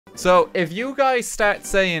So if you guys start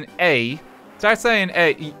saying A,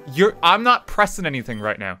 I'm not pressing anything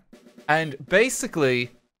right now. And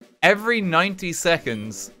basically, every 90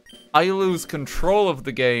 seconds, I lose control of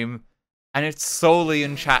the game, and it's solely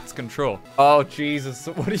in chat's control. Oh, Jesus.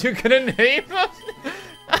 What are you gonna name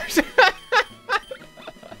us?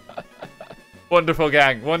 Wonderful,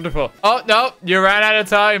 gang. Wonderful. Oh, no. You ran out of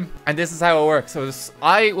time. And this is how it works. So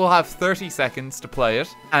I will have 30 seconds to play it,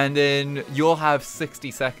 and then you'll have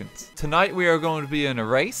 60 seconds. Tonight, we are going to be in a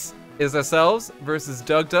race. Is ourselves versus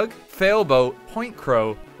DougDoug, Failboat,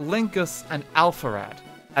 PointCrow, Linkus, and Alpharad.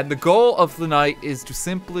 And the goal of the night is to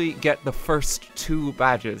simply get the first 2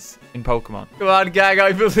 badges in Pokemon. Come on, gang,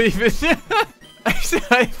 I believe in you.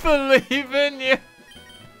 I believe in you.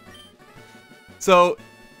 So,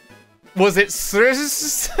 was it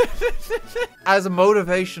as a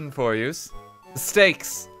motivation for you? The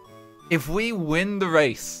stakes. If we win the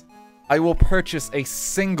race, I will purchase a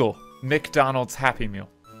single McDonald's Happy Meal.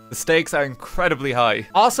 The stakes are incredibly high.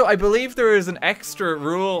 Also, I believe there is an extra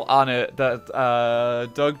rule on it that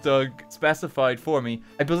DougDoug specified for me.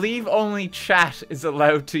 I believe only chat is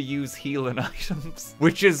allowed to use healing items,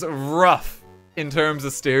 which is rough in terms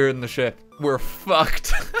of steering the ship. We're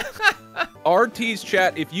fucked. RT's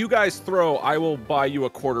chat, if you guys throw, I will buy you a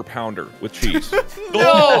quarter pounder with cheese.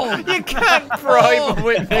 No, you can't bribe them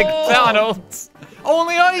with McDonald's.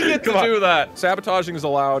 Only I get to do that. Sabotaging is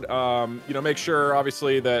allowed. You know, make sure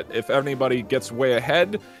obviously that if anybody gets way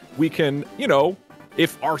ahead, we can, you know,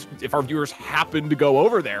 if our viewers happen to go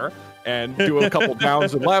over there and do a couple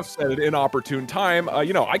downs and lefts at an inopportune time,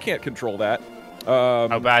 you know, I can't control that.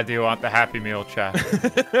 How bad do you want the Happy Meal, chat?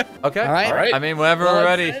 Okay. All right. I mean, whenever we're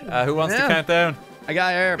ready. Who wants to count down? I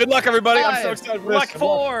got here. Good luck, everybody. 5, I'm so excited for Good luck. this.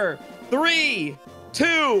 4, 3,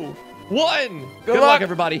 2, 1. Good luck. luck,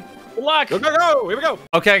 everybody. Good luck. Go, go, go. Here we go.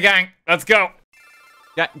 Okay, gang, let's go.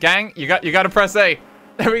 Gang, you got to press A.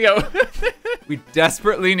 There we go. We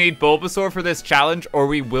desperately need Bulbasaur for this challenge, or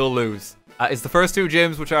we will lose. It's the first 2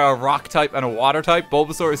 gyms, which are a rock type and a water type.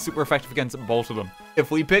 Bulbasaur is super effective against both of them. If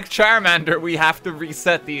we pick Charmander, we have to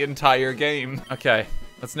reset the entire game. Okay,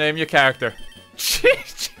 let's name your character.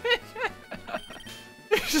 GT?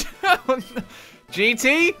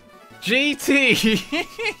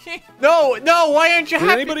 GT. No, why aren't you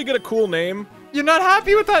happy? Did anybody get a cool name? You're not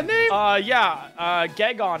happy with that name? Yeah,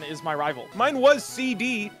 Gagon is my rival. Mine was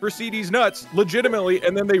CD for CD's Nuts, legitimately,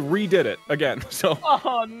 and then they redid it again. So.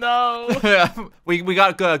 Oh no. Yeah, we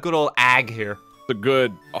got a good old Ag here.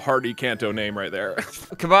 It's a hearty Kanto name right there.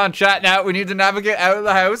 Come on, chat now. We need to navigate out of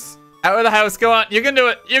the house. Out of the house. Go on. You can do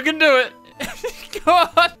it. You can do it. Go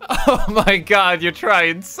on. Oh my god, you're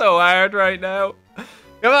trying so hard right now.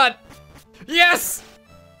 Come on. Yes.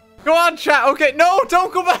 Go on, chat. Okay, no,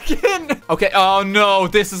 don't go back in. Okay, oh no.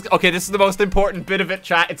 This is the most important bit of it,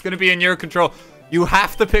 chat. It's going to be in your control. You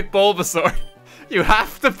have to pick Bulbasaur. You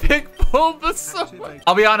have to pick Bulbasaur.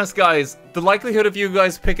 I'll be honest, guys. The likelihood of you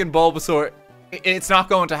guys picking Bulbasaur, it's not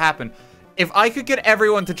going to happen. If I could get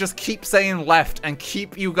everyone to just keep saying left and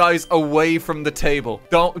keep you guys away from the table.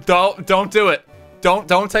 Don't do it.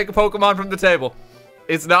 Don't take a Pokemon from the table.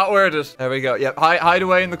 It's not worth it. There we go. Yep. Hide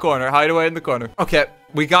away in the corner. Hide away in the corner. Okay.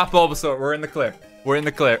 We got Bulbasaur. We're in the clear. We're in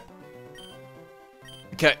the clear.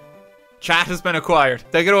 Okay. Chat has been acquired.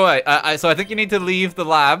 Take it away. So I think you need to leave the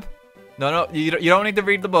lab. No. You don't need to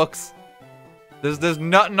read the books. There's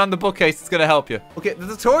nothing on the bookcase that's gonna help you. Okay, the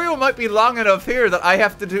tutorial might be long enough here that I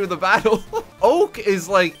have to do the battle. Oak is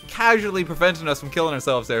like casually preventing us from killing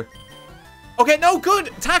ourselves there. Okay, no, good.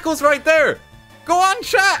 Tackle's right there. Go on,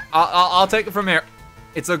 chat. I'll take it from here.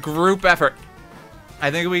 It's a group effort. I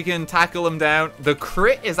think we can tackle him down. The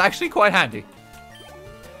crit is actually quite handy.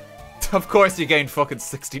 Of course you gained fucking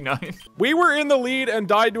 69. We were in the lead and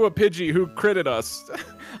died to a Pidgey who critted us.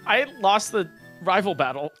 I lost the rival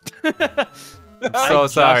battle. So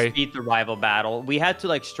sorry. Just beat the rival battle. We had to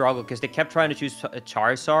like struggle because they kept trying to choose a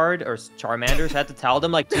Charizard or Charmander. So I had to tell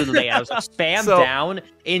them like too late. I was like spam down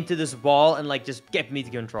into this wall and like just get me to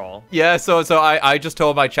control. Yeah, so I just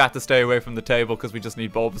told my chat to stay away from the table because we just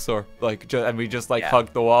need Bulbasaur. Like, and we just like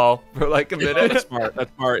hugged the wall for like a minute. That's smart.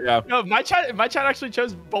 That's smart. Yeah. No, my chat actually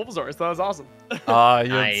chose Bulbasaur, so that was awesome. Ah,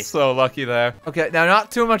 you're so lucky there. Okay, now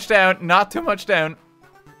not too much down. Not too much down.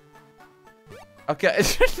 Okay.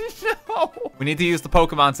 No. We need to use the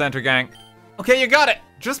Pokemon Center, gang. Okay, you got it.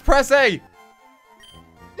 Just press A.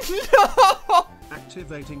 No.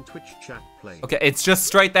 Activating Twitch chat play. Okay, it's just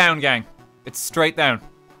straight down, gang. It's straight down.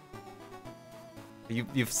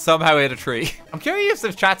 You've somehow hit a tree. I'm curious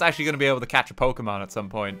if chat's actually going to be able to catch a Pokemon at some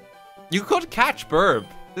point. You could catch Burb.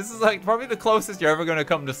 This is like probably the closest you're ever going to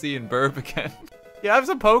come to seeing Burb again. You have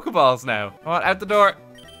some Pokeballs now. Come on, out the door.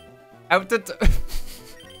 Out the...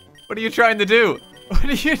 What are you trying to do? What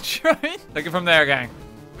are you trying? Take it from there, gang.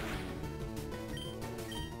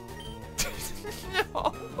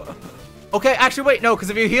 No. Okay, actually, wait, no, because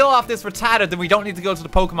if you heal off this Rattata, then we don't need to go to the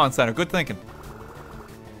Pokemon Center. Good thinking.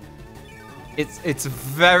 It's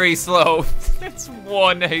very slow. It's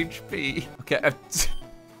 1 HP. Okay.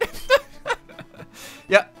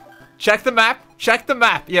 Yeah. Check the map. Check the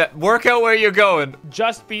map. Yeah. Work out where you're going.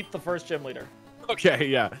 Just beat the first gym leader. Okay,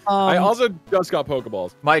 yeah. I also just got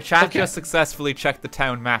Pokeballs. My chat just successfely checked the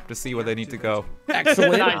town map to see where they need to go.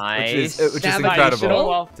 Excellent. Nice. Which is Nice. incredible.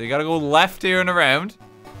 Well. So you gotta go left here and around.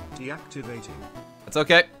 Deactivating. That's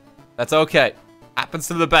okay. That's okay. Happens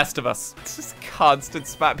to the best of us. It's just constant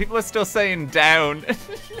spam. People are still saying down.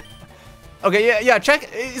 Okay, yeah, check.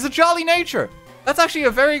 It's a jolly nature. That's actually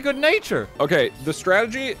a very good nature. Okay, the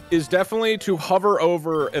strategy is definitely to hover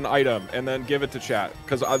over an item and then give it to chat.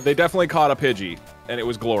 Because they definitely caught a Pidgey, and it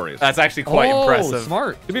was glorious. That's actually quite impressive.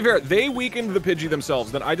 Smart. To be fair, they weakened the Pidgey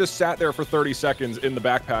themselves. Then I just sat there for 30 seconds in the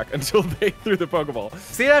backpack until they threw the Pokeball.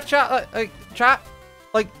 See that chat? Chat?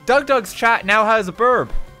 Like, DougDoug's chat now has a burb.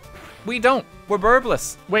 We don't. We're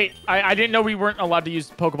burbless. Wait, I didn't know we weren't allowed to use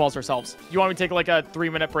Pokeballs ourselves. You want me to take like a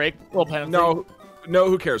 3-minute break? Little penalty. No,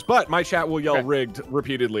 who cares? But my chat will yell rigged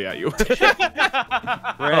repeatedly at you. Rigged.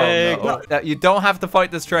 Oh, no. You don't have to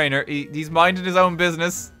fight this trainer. He's minding his own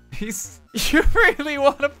business. You really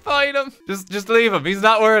want to fight him? Just leave him. He's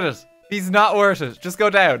not worth it. He's not worth it. Just go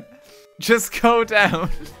down. Just go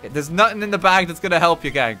down. There's nothing in the bag that's gonna help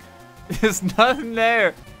you, gang. There's nothing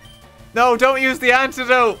there. No, don't use the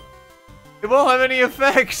antidote. It won't have any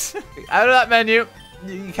effect. Out of that menu.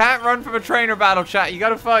 You can't run from a trainer battle, chat. You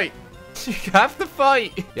gotta fight. You have to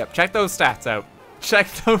fight. Yep, check those stats out.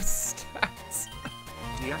 Check those stats.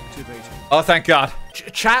 Deactivating. Oh, thank God.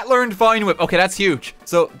 Chat learned Vine Whip. Okay, that's huge.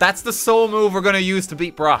 So that's the sole move we're gonna use to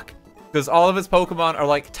beat Brock. Because all of his Pokemon are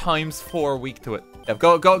like ×4 weak to it. Yep,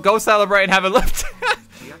 go celebrate and have a look.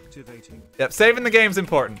 Deactivating. Yep, saving the game's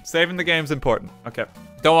important. Saving the game's important. Okay.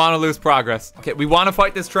 Don't want to lose progress. Okay, we want to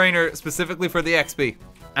fight this trainer specifically for the XP.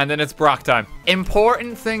 And then it's Brock time.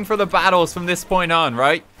 Important thing for the battles from this point on,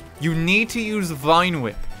 right? You need to use Vine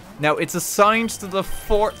Whip. Now, it's assigned to the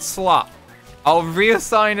 4th slot. I'll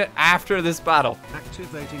reassign it after this battle.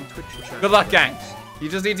 Activating Twitch chat. Good luck, gang. You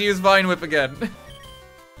just need to use Vine Whip again.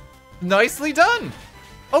 Nicely done.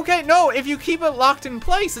 Okay, no, if you keep it locked in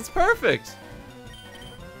place, it's perfect.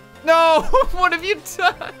 No, what have you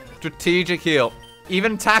done? Strategic heal.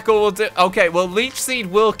 Even tackle will do. Okay, well, Leech Seed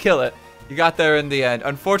will kill it. You got there in the end.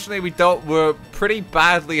 Unfortunately, we're pretty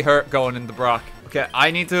badly hurt going into Brock. Okay,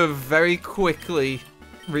 I need to very quickly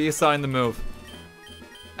reassign the move.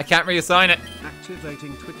 I can't reassign it.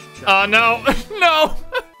 Activating Twitch chat. Oh, no. No.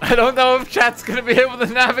 I don't know if chat's going to be able to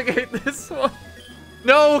navigate this one.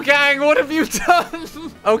 No, gang, what have you done?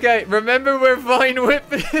 Okay, remember where Vine Whip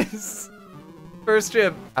is. First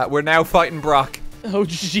gym. We're now fighting Brock. Oh,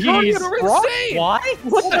 jeez. Oh, you're insane. What?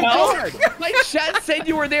 What the hell? My chat said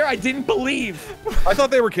you were there. I didn't believe. I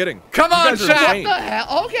thought they were kidding. Come on, guys are chat. insane. What the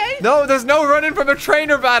hell? Okay. No, there's no running from a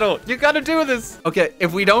trainer battle. You gotta do this. Okay,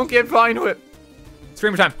 if we don't get Vine Whip,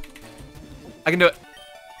 streamer time. I can do it.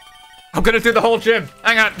 I'm gonna do the whole gym.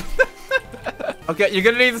 Hang on. Okay, you're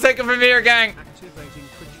gonna need to take it from here, gang. Activating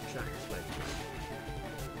Twitch chat.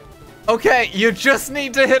 Okay, you just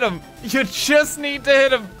need to hit him. You just need to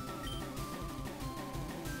hit him.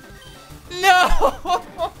 No!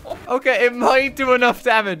 Okay, it might do enough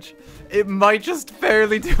damage. It might just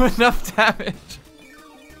barely do enough damage.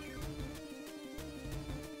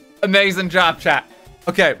 Amazing job, chat.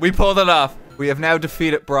 Okay, we pulled it off. We have now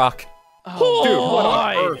defeated Brock. Oh, Dude, what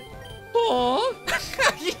on earth? Oh.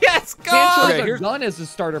 Yes, go Can't on! choose Okay, a here's- gun as a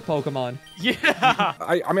starter Pokemon. Yeah.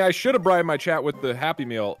 I mean, I should have bribed my chat with the Happy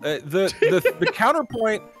Meal. The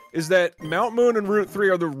counterpoint is that Mount Moon and Route 3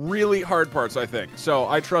 are the really hard parts, I think. So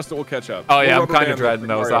I trust it will catch up. Oh yeah, We'll I'm rubber kind of band dreading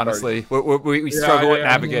like those, Mario Kart. honestly. We struggle with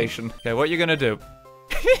navigation. Okay, what you gonna do?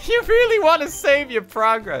 You really want to save your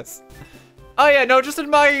progress. Oh yeah, no, just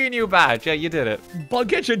admire your new badge. Yeah, you did it.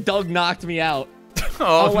 Bugcatcher Doug knocked me out.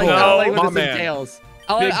 Oh I don't like, no. I don't like my what this man. entails. Big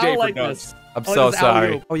I day don't for like Doug. this. I'm I like so this sorry.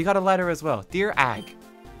 alley-oop. Oh, you got a letter as well. Dear Ag,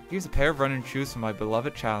 here's a pair of running shoes from my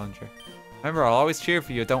beloved challenger. Remember, I'll always cheer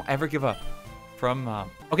for you. Don't ever give up. From Mom.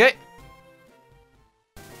 Okay.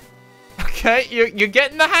 Okay, you're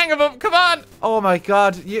getting the hang of them. Come on. Oh my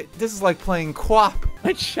God, this is like playing Quap.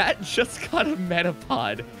 My chat just got a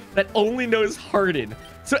Metapod that only knows Harden.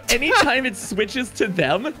 So anytime it switches to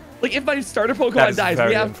them, like if my starter That Pokemon is dies,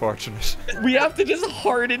 very unfortunate. we have to just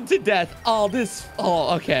harden to death. Oh,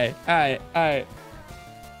 okay. All right.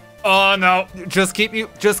 Oh no! Just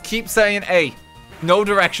keep saying A. No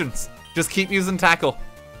directions. Just keep using tackle.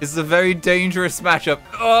 This is a very dangerous matchup.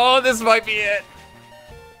 Oh, this might be it.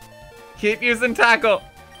 Keep using tackle.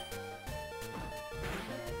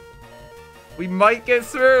 We might get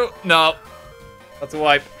through. No. That's a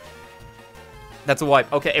wipe. That's a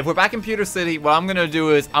wipe. Okay, if we're back in Pewter City, what I'm going to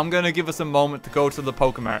do is I'm going to give us a moment to go to the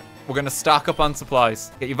Pokemart. We're going to stock up on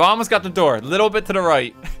supplies. Okay, you've almost got the door. A little bit to the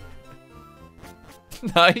right.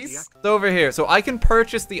 Nice. It's over here. So I can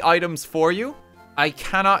purchase the items for you. I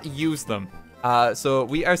cannot use them. So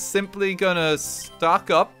we are simply going to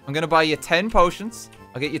stock up. I'm going to buy you 10 potions.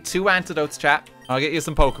 I'll get you 2 antidotes, chat. I'll get you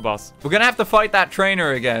some Pokeballs. We're going to have to fight that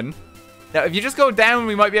trainer again. Now, if you just go down,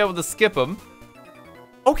 we might be able to skip him.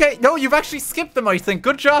 Okay, no, you've actually skipped them, I think.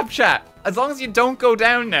 Good job, chat. As long as you don't go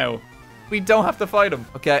down now, we don't have to fight him.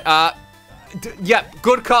 Okay, yeah,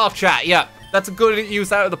 good call, chat. Yeah, that's a good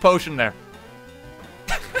use out of the potion there.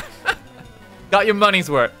 Got your money's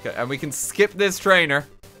worth. Okay, and we can skip this trainer.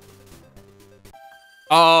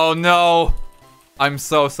 Oh, no. I'm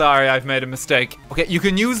so sorry. I've made a mistake. Okay, you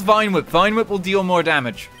can use Vine Whip. Vine Whip will deal more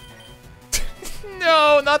damage.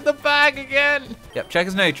 No, not the bag again. Yep, check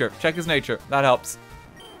his nature. Check his nature. That helps.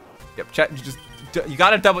 Yep, check. You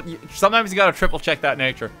gotta double. Sometimes you gotta triple check that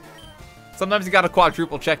nature. Sometimes you gotta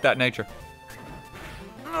quadruple check that nature.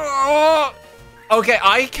 Oh, okay,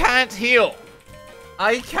 I can't heal.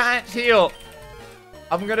 I can't heal.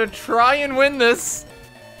 I'm gonna try and win this.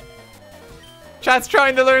 Chat's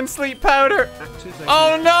trying to learn sleep powder.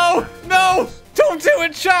 Oh no! No! Don't do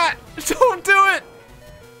it, chat! Don't do it!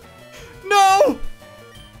 No!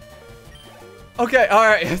 Okay,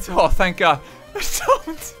 alright. Oh, thank God.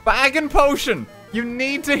 Don't. Bag and potion. You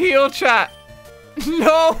need to heal, chat.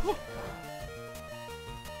 No!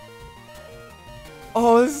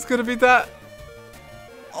 Oh, this is gonna be that.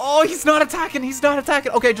 Oh, he's not attacking. He's not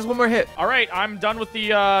attacking. Okay, just one more hit. All right, I'm done with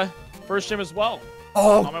the first gym as well.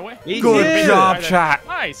 Oh, on my way. Good job, chat.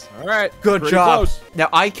 Nice. All right. Good job. Close. Now,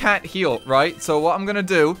 I can't heal, right? So what I'm going to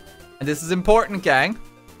do, and this is important, gang.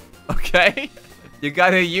 Okay? You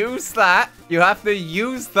got to use that. You have to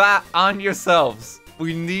use that on yourselves.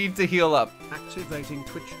 We need to heal up. Activating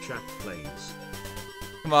Twitch chat plays.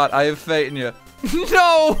 Come on, I have faith in you.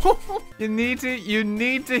 No! You need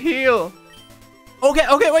to heal.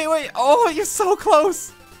 Okay, wait. Oh, you're so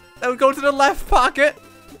close. Now go to the left pocket.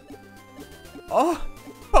 Oh,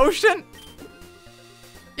 potion.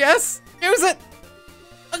 Yes, use it.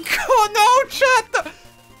 Oh no, chat.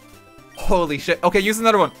 Holy shit. Okay, use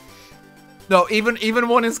another one. No, even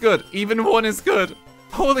one is good. Even one is good.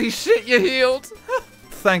 Holy shit, you healed.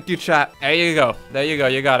 Thank you, chat. There you go. There you go.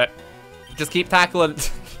 You got it. Just keep tackling.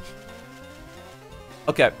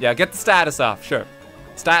 Okay, yeah, get the status off. Sure.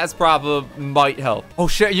 Status problem might help. Oh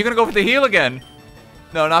shit, you're gonna go for the heal again?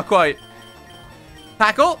 No, not quite.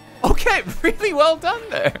 Tackle? Okay, really well done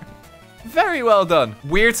there. Very well done.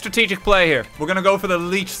 Weird strategic play here. We're gonna go for the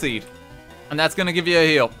leech seed. And that's gonna give you a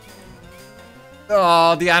heal.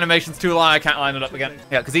 Oh, the animation's too long. I can't line it up again.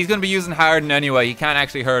 Yeah, because he's gonna be using Harden anyway. He can't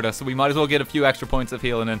actually hurt us, so we might as well get a few extra points of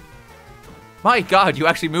healing in. My God, you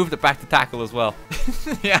actually moved it back to tackle as well.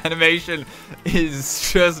 The animation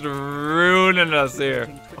is just ruining us here.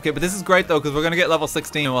 Okay, but this is great though, because we're gonna get level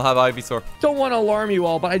 16 and we'll have Ivysaur. Don't want to alarm you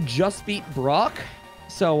all, but I just beat Brock.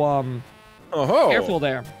 So, careful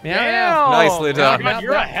there. Yeah. Nicely done. God,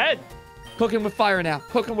 you're ahead. Cooking with fire now.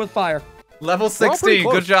 Cooking with fire. Level 16.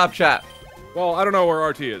 Good job, chat. Well, I don't know where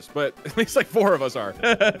RT is, but at least like 4 of us are.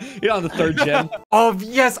 You're on the 3rd gen. Oh,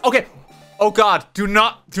 yes. Okay. Oh, God. Do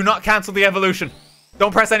not cancel the evolution.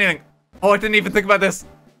 Don't press anything. Oh, I didn't even think about this.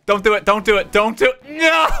 Don't do it. Don't do it. Don't do it.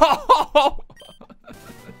 No!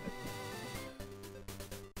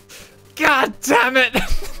 God damn it.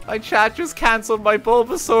 My chat just cancelled my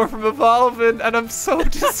Bulbasaur from evolving, and I'm so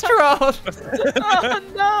distraught. Oh,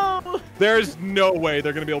 no. There's no way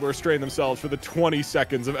they're going to be able to restrain themselves for the 20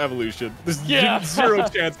 seconds of evolution. There's zero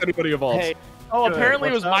chance anybody evolves. Hey. Oh, apparently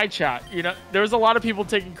it was my chat. You know, there was a lot of people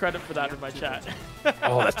taking credit for that in my chat.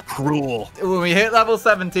 Oh, that's cruel. When we hit level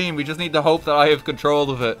 17, we just need to hope that I have control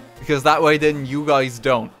of it, because that way then you guys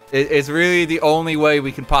don't. It's really the only way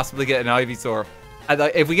we can possibly get an Ivysaur. And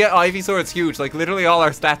if we get Ivysaur, it's huge. Like, literally all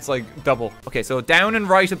our stats, like, double. Okay, so down and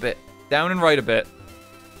right a bit. Down and right a bit.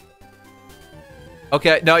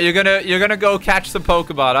 Okay, no, you're gonna go catch some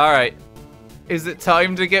Pokemon. All right. Is it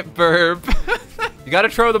time to get Burb? You gotta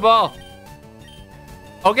throw the ball.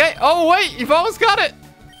 Okay. Oh, wait. You've almost got it.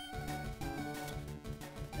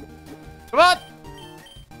 Come on.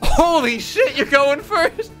 Holy shit, you're going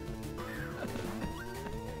first.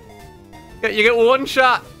 You get one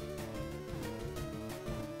shot.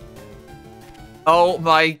 Oh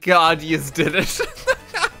my God, you did it.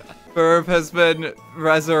 Burb has been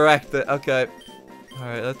resurrected. Okay. All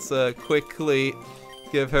right, let's quickly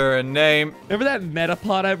give her a name. Remember that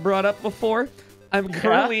metapod I brought up before? I'm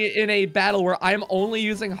currently in a battle where I'm only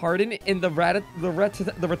using Harden, and the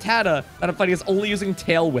Rattata that I'm fighting is only using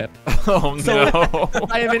Tail Whip. Oh, So no.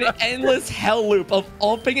 I am in an endless hell loop of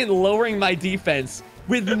upping and lowering my defense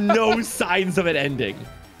with no signs of it ending.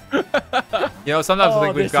 You know, sometimes I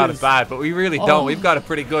think we've got it bad, but we really don't. We've got it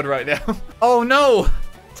pretty good right now. Oh, no.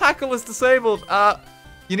 Tackle is disabled.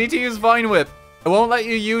 You need to use Vine Whip. I won't let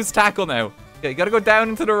you use Tackle now. Okay, you gotta go down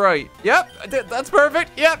and to the right. Yep, that's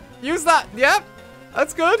perfect. Yep, use that. Yep,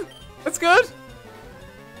 that's good. That's good.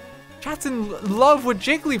 Chat's in love with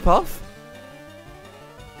Jigglypuff.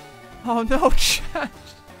 Oh no, chat.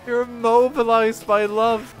 You're immobilized by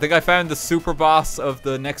love. I think I found the super boss of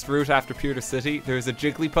the next route after Pewter City. There's a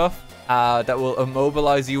Jigglypuff that will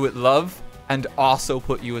immobilize you with love and also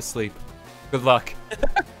put you asleep. Good luck.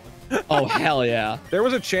 Oh, hell yeah. There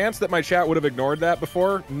was a chance that my chat would have ignored that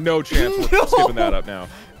before. No chance we're skipping that up now.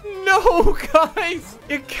 No, guys.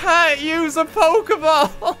 You can't use a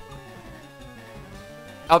Pokeball.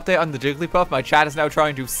 Update on the Jigglypuff. My chat is now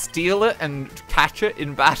trying to steal it and catch it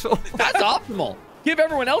in battle. That's optimal. Give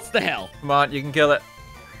everyone else the hell. Come on, you can kill it.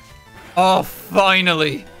 Oh,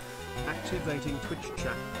 finally. Activating Twitch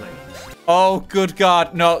chat plays. Oh, good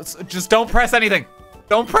God. No, just don't press anything.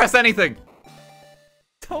 Don't press anything.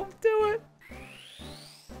 Don't do it.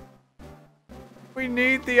 We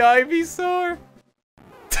need the Ivysaur.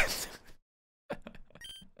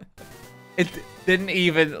 It didn't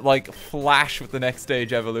even, like, flash with the next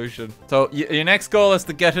stage evolution. So, your next goal is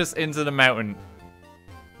to get us into the mountain.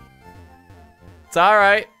 It's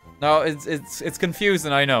alright. No, it's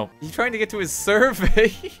confusing, I know. He's trying to get to his survey.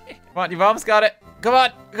 Come on, you've almost got it. Come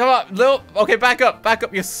on, come on. Lil. Okay, back up. Back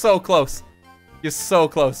up. You're so close. You're so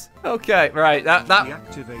close. Okay, right. That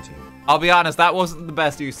Deactivating. I'll be honest, that wasn't the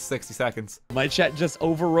best use of 60 seconds. My chat just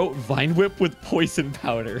overwrote Vine Whip with Poison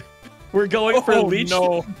Powder. We're going for Leech.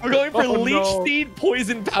 No. We're going for Leech Seed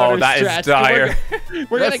Poison Powder. Oh, that strat. is dire.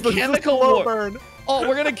 We're gonna That's the chemical slow burn. Oh,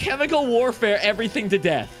 we're gonna chemical warfare everything to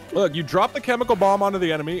death. Look, you drop the chemical bomb onto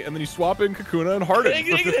the enemy, and then you swap in Kakuna and Harden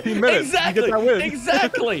for 15 minutes. Exactly. You get that win.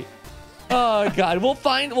 Exactly. Oh God, we'll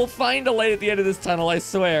find a light at the end of this tunnel. I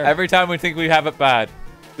swear. Every time we think we have it bad,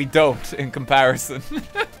 we don't in comparison.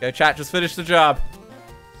 Okay, chat, just finish the job.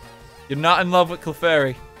 You're not in love with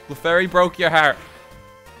Clefairy. Clefairy broke your heart.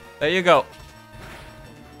 There you go.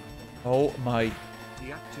 Oh my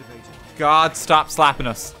Deactivating. God, stop slapping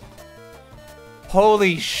us.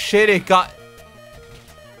 Holy shit, it got...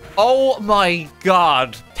 Oh my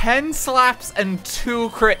God. 10 slaps and 2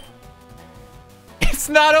 crit. It's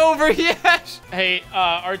not over yet. Hey,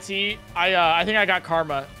 RT, I think I got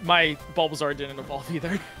karma. My Bulbasaur didn't evolve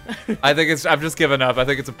either. I think it's... I'm just giving up. I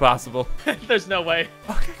think it's impossible. There's no way.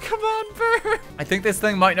 Okay, come on, Burr. I think this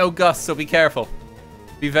thing might know Gust, so be careful.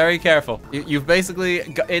 Be very careful. You've basically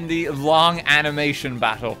got in the long animation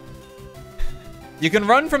battle. You can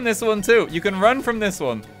run from this one too. You can run from this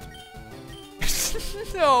one.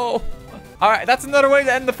 No. All right, that's another way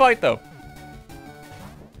to end the fight though.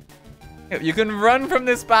 You can run from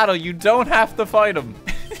this battle. You don't have to fight him.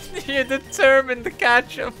 You're determined to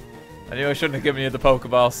catch him. I knew I shouldn't have given you the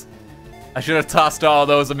Pokeballs. I should have tossed all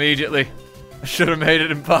those immediately. I should have made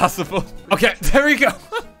it impossible. Okay, there we go.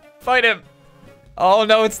 Fight him. Oh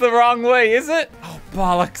no, it's the wrong way, is it? Oh,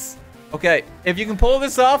 bollocks. Okay, if you can pull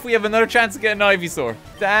this off, we have another chance to get an Ivysaur.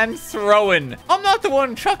 Dan throwing. I'm not the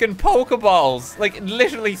one chucking Pokeballs. Like,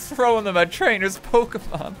 literally throwing them at trainers'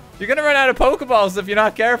 Pokemon. You're gonna run out of Pokeballs if you're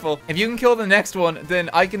not careful. If you can kill the next one, then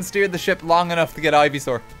I can steer the ship long enough to get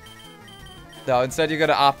Ivysaur. No, instead you're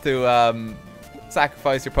gonna opt to,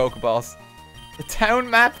 sacrifice your Pokeballs. The town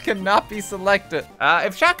map cannot be selected.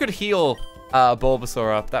 If Shaq could heal,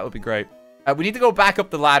 Bulbasaur up, that would be great. We need to go back up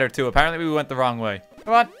the ladder too. Apparently we went the wrong way.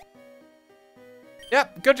 Come on.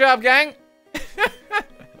 Yep, good job, gang.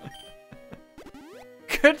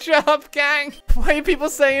 Good job, gang. Why are people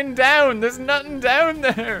saying down? There's nothing down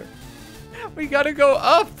there. We gotta go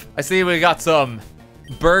up. I see we got some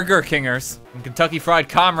Burger Kingers and Kentucky Fried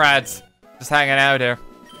Comrades just hanging out here.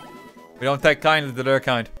 We don't take kindly to their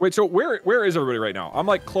kind. Wait, so where is everybody right now? I'm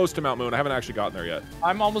like close to Mount Moon. I haven't actually gotten there yet.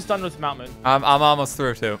 I'm almost done with Mount Moon. I'm almost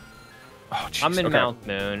through too. Oh, geez. I'm in Okay. Mount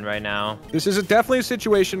Moon right now. This is definitely a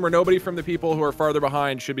situation where nobody from the people who are farther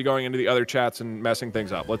behind should be going into the other chats and messing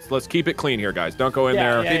things up. Let's keep it clean here, guys. Don't go in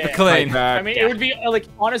there. Keep it clean. Fight back. I mean, it would be like,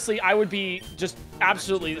 honestly, I would be just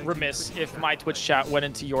absolutely remiss if my Twitch chat went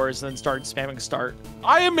into yours and then started spamming start.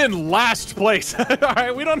 I am in last place. All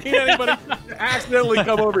right, we don't need anybody to accidentally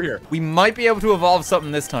come over here. We might be able to evolve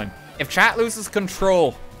something this time. If chat loses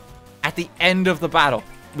control At the end of the battle,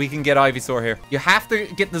 we can get Ivysaur here. You have to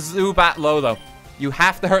get the Zubat low, though. You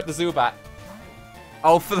have to hurt the Zubat.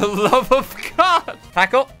 Oh, for the love of God.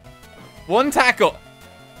 Tackle. One tackle.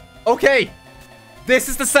 Okay. This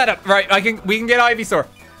is the setup. Right, we can get Ivysaur.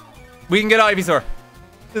 We can get Ivysaur.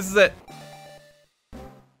 This is it.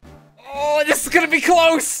 Oh, this is gonna be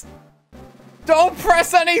close. Don't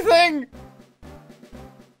press anything.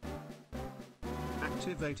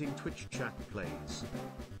 Activating Twitch chat plays.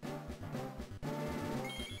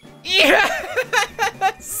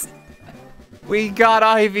 Yes! We got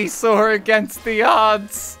Ivysaur against the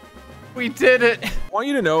odds. We did it. I want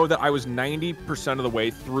you to know that I was 90% of the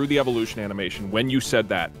way through the evolution animation when you said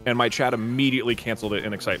that, and my chat immediately canceled it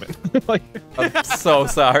in excitement. Like, I'm so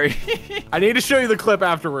sorry. I need to show you the clip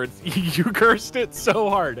afterwards. You cursed it so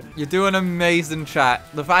hard. You're doing amazing, chat.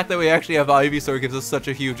 The fact that we actually have Ivysaur gives us such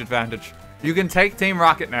a huge advantage. You can take Team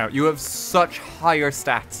Rocket now. You have such higher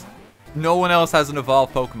stats. No one else has an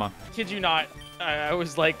evolved Pokemon. Kid you not. I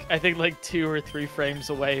was like, I think like 2 or 3 frames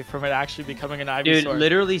away from it actually becoming an Ivysaur. Dude,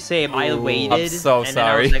 literally same. I waited. I'm so and sorry. Then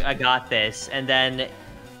I was like, I got this. And then,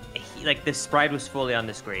 like, the sprite was fully on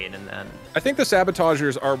the screen. And then. I think the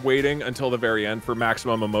sabotagers are waiting until the very end for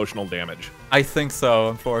maximum emotional damage. I think so,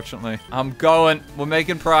 unfortunately. I'm going. We're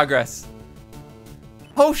making progress.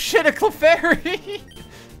 Oh shit, a Clefairy!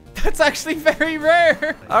 That's actually very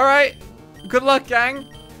rare. All right. Good luck,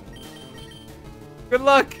 gang. Good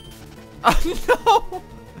luck. Oh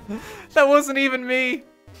no! That wasn't even me.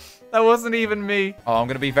 That wasn't even me. Oh, I'm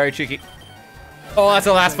gonna be very cheeky. Oh, that's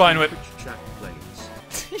a last fine whip.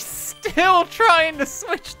 He's still trying to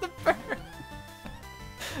switch the bird.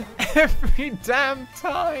 Every damn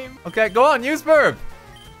time. Okay, go on, use Burb.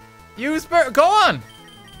 Use Burb, go on.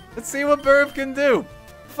 Let's see what Burb can do.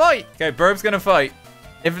 Fight. Okay, Burb's gonna fight.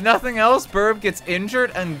 If nothing else, Burb gets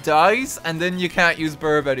injured and dies, and then you can't use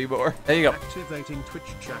Burb anymore. There you go. Activating Twitch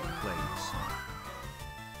chat plays.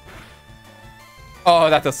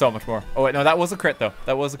 Oh, that does so much more. Oh, wait, no, that was a crit, though.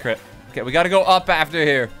 That was a crit. Okay, we gotta go up after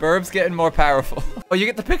here. Burb's getting more powerful. Oh, you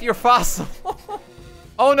get to pick your fossil.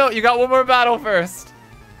 Oh, no, you got one more battle first.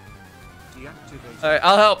 All right,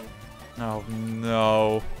 I'll help. Oh,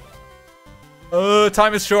 no.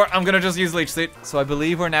 Time is short. I'm gonna just use Leech Seed. So I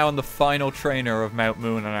believe we're now on the final trainer of Mount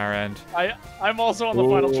Moon on our end. I'm also on the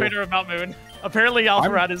final trainer of Mount Moon. Apparently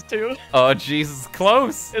Alpharad is too. Oh, Jesus,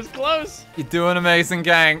 close. It's close. You're doing amazing,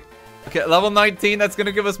 gang. Okay, level 19, that's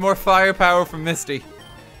gonna give us more firepower from Misty.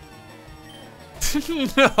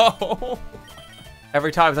 No.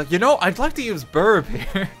 Every time it's like, you know, I'd like to use Burb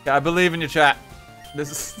here. Yeah, I believe in your chat. This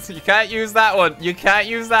is, you can't use that one. You can't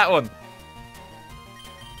use that one.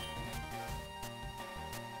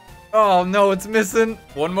 Oh no, it's missing.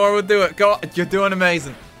 One more would do it. Go, you're doing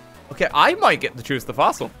amazing. Okay, I might get to choose the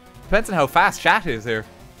fossil. Depends on how fast chat is here.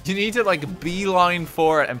 You need to like beeline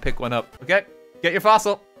for it and pick one up. Okay, get your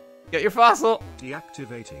fossil. Get your fossil.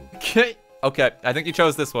 Deactivating. Okay. Okay, I think you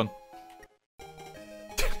chose this one.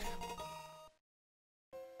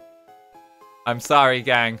 I'm sorry,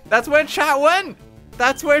 gang. That's where chat went.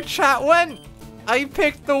 That's where chat went. I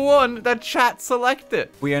picked the one that chat selected.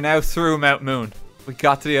 We are now through Mount Moon. We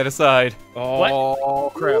got to the other side.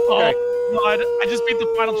 Oh, crap. Okay. Oh, God. I just beat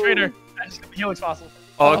the final trainer. I just got the Helix fossil.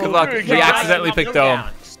 Oh, good luck. We accidentally picked Dome.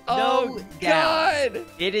 Oh, God.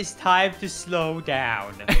 It is time to slow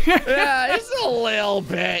down. Yeah, it's a little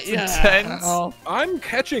bit. Intense. Oh. I'm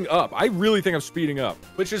catching up. I really think I'm speeding up,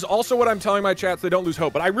 which is also what I'm telling my chats. They don't lose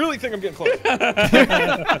hope, but I really think I'm getting close.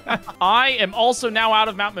 I am also now out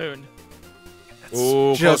of Mount Moon.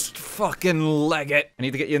 Ooh, Just fucking leg it. I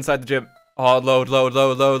need to get you inside the gym. Oh, load, load,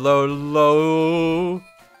 load, load, load, load.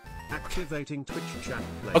 Activating Twitch chat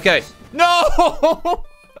plays. Okay. No!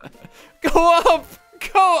 Go up!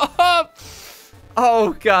 Go up!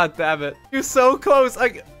 Oh, god damn it. You're so close.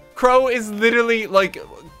 Like, Crow is literally, like,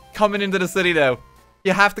 coming into the city now.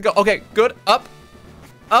 You have to go. Okay, good. Up.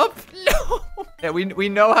 Up. No! Yeah, we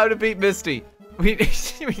know how to beat Misty. We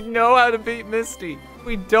know how to beat Misty.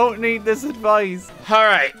 We don't need this advice. All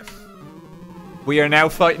right. We are now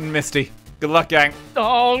fighting Misty. Good luck, gang.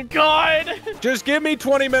 Oh, God. Just give me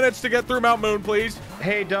 20 minutes to get through Mount Moon, please.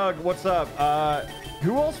 Hey, Doug, what's up?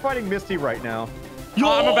 Who else fighting Misty right now?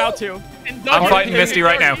 I'm about to. I'm fighting Misty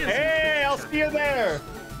right now. Hey, I'll see you there.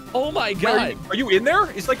 Oh my God. Are you in there?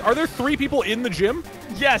 It's like, are there 3 people in the gym?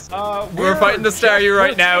 Yes. We're fighting the Staryu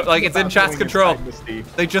right now. Like, it's in chat's control.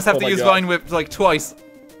 They just have to use Vine Whip, like, twice.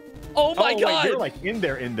 Oh my God. Wait, you're like in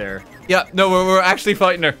there. Yeah, no, we're actually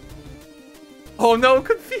fighting her. Oh no,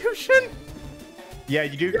 confusion. Yeah,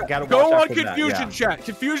 you do gotta watch Go out on for that, Confusion, yeah. chat.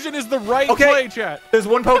 Confusion is the right Okay. play, chat. There's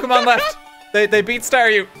one Pokemon left. They beat Star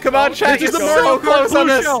you. Come on, Shaq. This is You're the Mario so Kart close on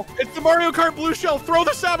blue this. shell. It's the Mario Kart blue shell. Throw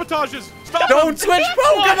the sabotages. Stop Don't them. switch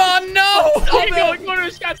Pokemon. No. There you go. Go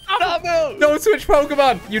to Scott. Stop him. Don't switch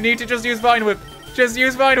Pokemon. You need to just use Vine Whip. Just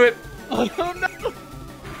use Vine Whip. Oh, no.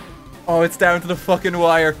 Oh, it's down to the fucking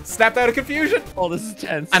wire. Snapped out of confusion. Oh, this is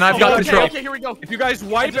tense. And I've got Okay, control. okay, here we go. If you guys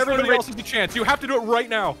wipe, just everybody literally- else has a chance. You have to do it right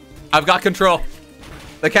now. I've got control.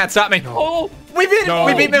 They can't stop me. Oh, We beat it. No.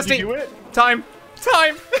 We beat Did Misty. you do it? Time.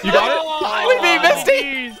 You got it? Oh, We beat Misty.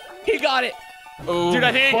 jeez. he got it. Oh, Dude,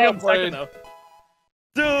 I think well I'm second, played.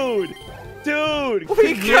 though. Dude,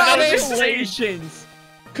 We got it. congratulations.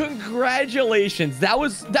 Congratulations. That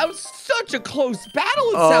was such a close battle,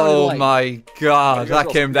 it sounded Oh like. my god. That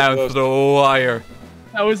came down to the wire.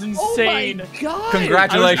 That was Oh insane. my god.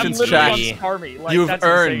 Congratulations, I'm literally Shaq. on Starmie. Like, You've that's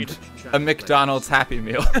earned insane. a McDonald's Happy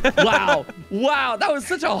Meal. Wow. Wow, that was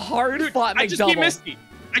such a hard fought I just beat McDouble. Misty.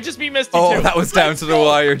 I just beat Misty, Oh, too. that was down to the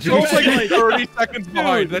wire. You're Dude. like 30 seconds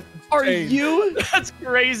behind. That's Are insane. you? That's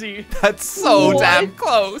crazy. That's so What? damn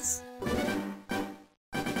close.